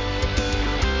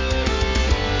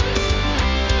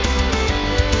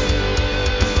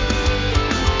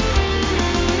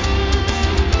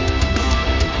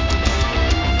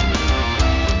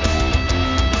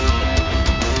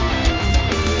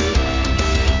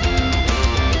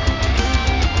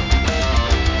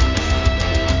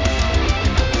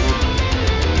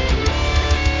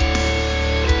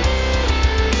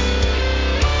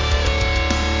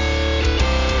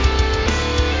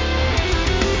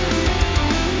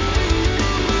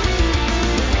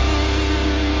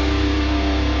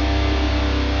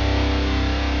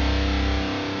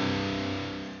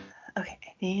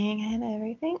 And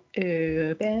everything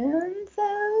open,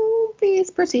 so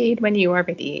please proceed when you are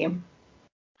ready.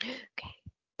 Okay.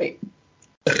 Wait.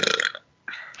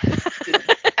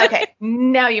 Okay,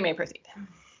 now you may proceed.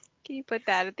 Can you put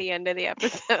that at the end of the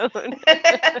episode?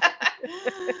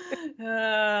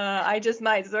 I just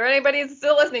might. Is there anybody who's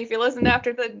still listening? If you listen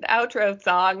after the outro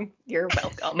song, you're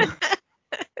welcome.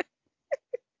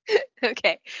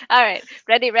 Okay. All right.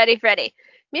 Ready. Me.